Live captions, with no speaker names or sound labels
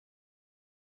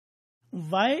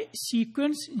Why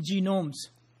sequence genomes?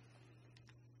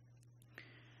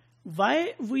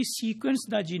 Why we sequence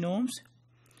the genomes?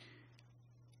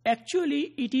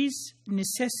 Actually, it is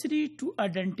necessary to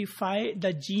identify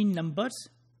the gene numbers,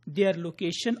 their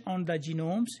location on the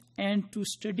genomes, and to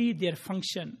study their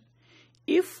function.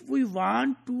 If we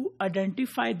want to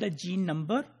identify the gene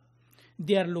number,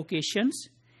 their locations,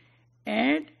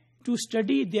 and to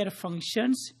study their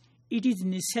functions, it is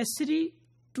necessary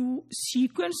to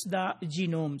sequence the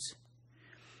genomes.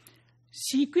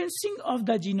 Sequencing of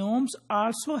the genomes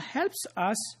also helps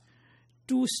us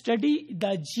to study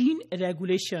the gene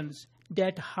regulations,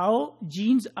 that how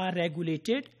genes are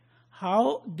regulated,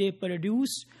 how they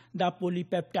produce the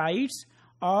polypeptides,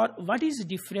 or what is the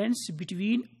difference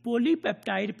between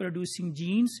polypeptide producing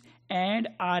genes and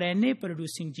RNA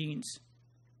producing genes.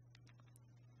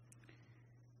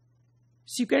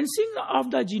 Sequencing of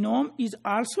the genome is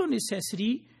also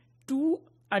necessary to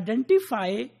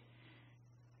identify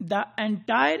the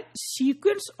entire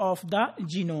sequence of the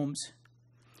genomes.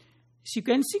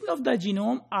 Sequencing of the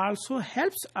genome also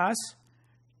helps us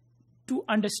to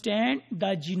understand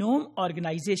the genome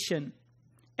organization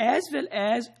as well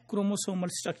as chromosomal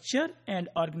structure and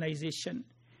organization.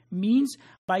 Means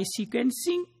by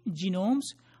sequencing genomes,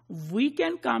 we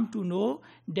can come to know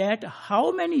that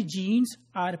how many genes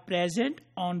are present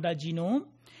on the genome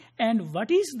and what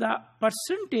is the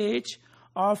percentage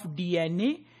of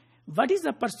DNA, what is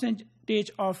the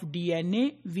percentage of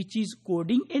DNA which is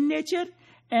coding in nature,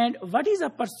 and what is the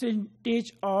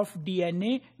percentage of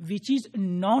DNA which is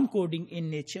non-coding in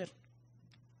nature.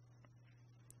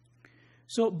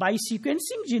 So by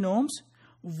sequencing genomes,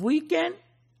 we can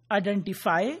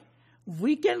identify,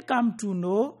 we can come to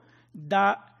know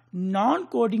the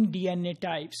non-coding DNA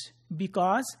types,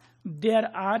 because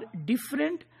there are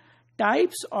different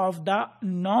types of the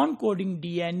non-coding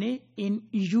DNA in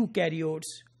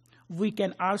eukaryotes. We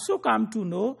can also come to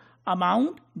know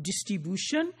amount,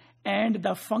 distribution, and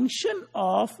the function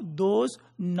of those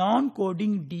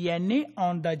non-coding DNA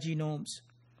on the genomes.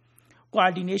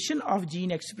 Coordination of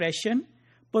gene expression,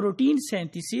 protein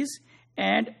synthesis,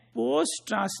 and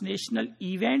post-translational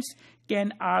events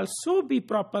can also be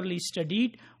properly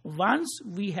studied once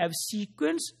we have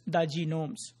sequenced the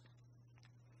genomes.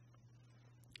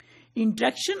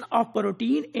 Interaction of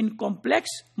protein in complex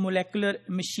molecular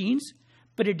machines,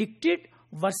 predicted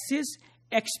versus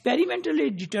experimentally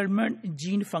determined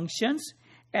gene functions,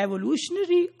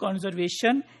 evolutionary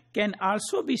conservation can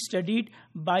also be studied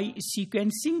by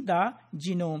sequencing the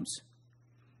genomes.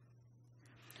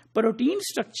 Protein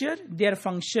structure, their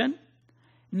function,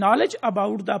 knowledge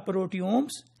about the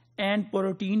proteomes and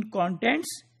protein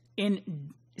contents in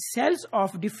cells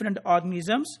of different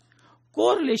organisms,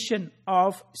 correlation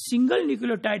of single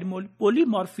nucleotide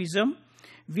polymorphism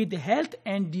with health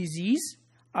and disease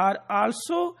are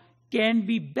also can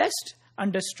be best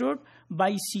understood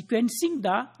by sequencing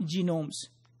the genomes.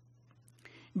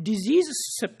 Disease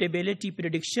susceptibility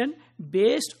prediction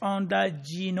based on the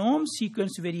genome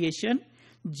sequence variation,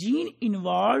 gene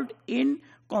involved in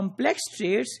complex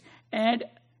traits, and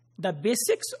the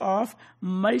basics of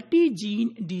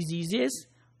multigene diseases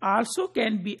also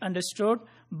can be understood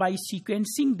by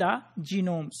sequencing the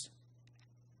genomes.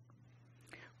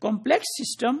 Complex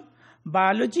system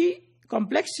biology,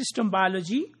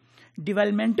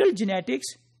 developmental genetics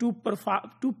to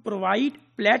provide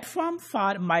platform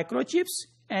for microchips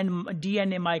and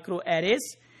DNA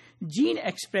microarrays, gene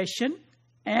expression,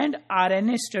 and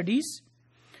RNA studies.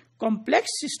 Complex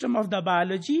system of the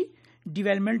biology,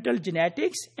 developmental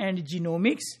genetics, and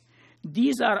genomics.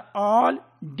 These are all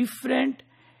different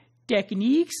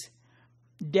techniques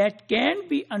that can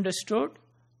be understood,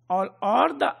 or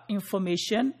all the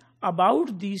information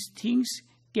about these things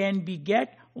can be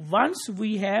get once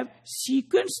we have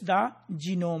sequenced the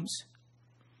genomes.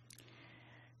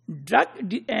 Drug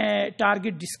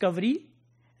target discovery,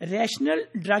 rational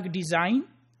drug design,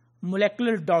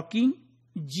 molecular docking,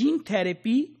 gene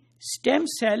therapy, stem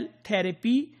cell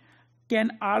therapy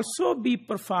can also be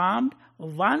performed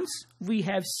once we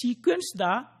have sequenced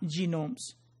the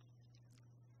genomes.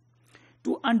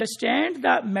 To understand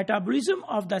the metabolism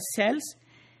of the cells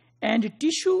and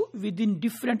tissue within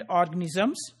different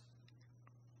organisms,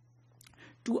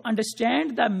 to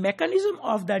understand the mechanism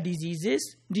of the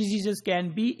diseases. Diseases can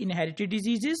be inherited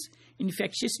diseases,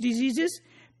 infectious diseases,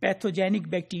 pathogenic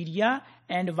bacteria,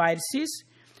 and viruses.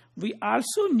 We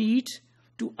also need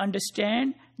to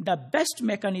understand the best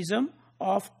mechanism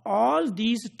of all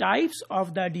these types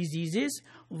of the diseases.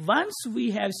 Once we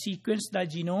have sequenced the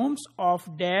genomes of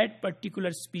that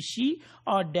particular species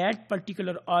or that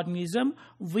particular organism,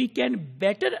 we can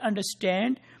better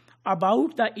understand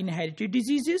about the inherited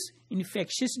diseases,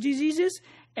 infectious diseases,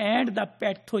 and the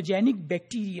pathogenic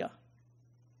bacteria.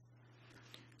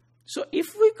 So if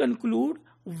we conclude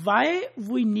why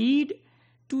we need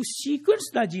to sequence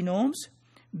the genomes,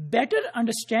 better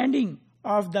understanding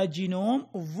of the genome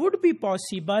would be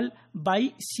possible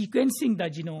by sequencing the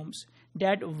genomes.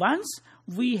 That once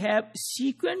we have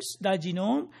sequenced the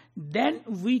genome, then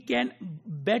we can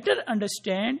better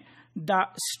understand the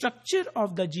structure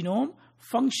of the genome,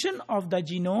 function of the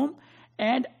genome,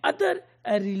 and other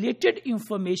related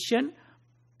information,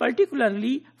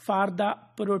 particularly for the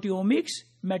proteomics,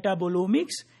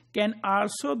 metabolomics, can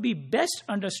also be best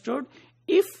understood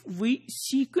if we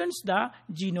sequence the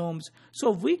genomes.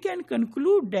 So we can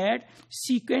conclude that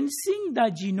sequencing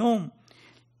the genome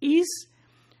is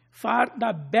for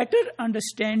the better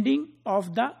understanding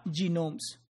of the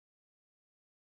genomes.